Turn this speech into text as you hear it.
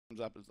Comes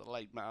up as the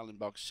late mail in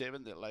box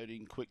 7. They're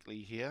loading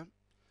quickly here.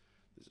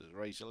 This is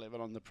race 11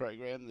 on the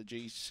program. The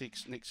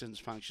G6 Nixon's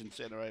Function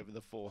Centre over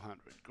the 400.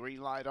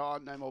 Green light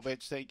on. No more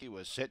bets, thank you.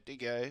 We're set to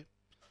go.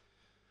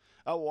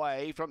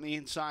 Away from the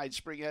inside,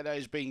 Spring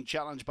Edo's being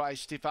challenged by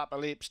Stiff Upper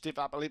Lip. Stiff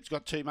Upper Lip's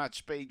got too much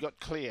speed,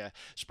 got clear.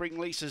 Spring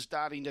Lisa's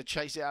starting to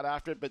chase out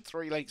after it, but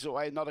 3 lengths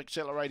away, not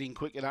accelerating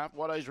quick enough.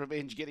 Watto's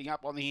Revenge getting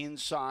up on the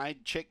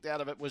inside. Checked out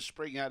of it was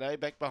Spring Edo.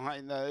 Back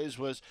behind those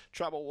was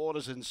Trouble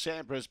Waters and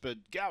Sampras,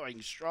 but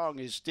going strong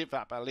is Stiff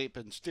Upper Lip,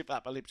 and Stiff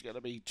Upper Lip's going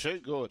to be too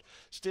good.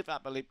 Stiff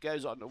Upper Lip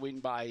goes on to win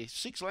by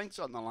 6 lengths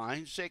on the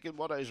line. Second,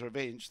 Watto's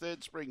Revenge.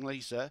 Third, Spring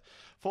Lisa.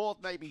 Fourth,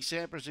 maybe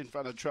Sampras in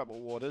front of Trouble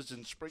Waters,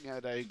 and Spring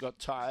Edo got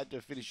tired to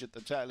finish at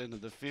the tail end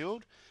of the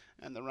field,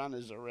 and the run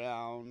is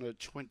around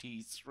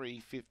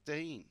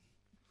 23.15.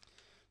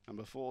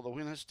 Number 4, the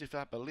winner, Stiff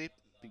Upper Lip,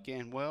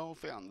 began well,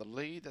 found the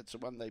lead. That's the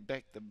one they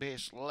backed the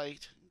best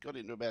late. Got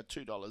into about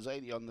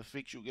 $2.80 on the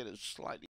fix. You'll get it slightly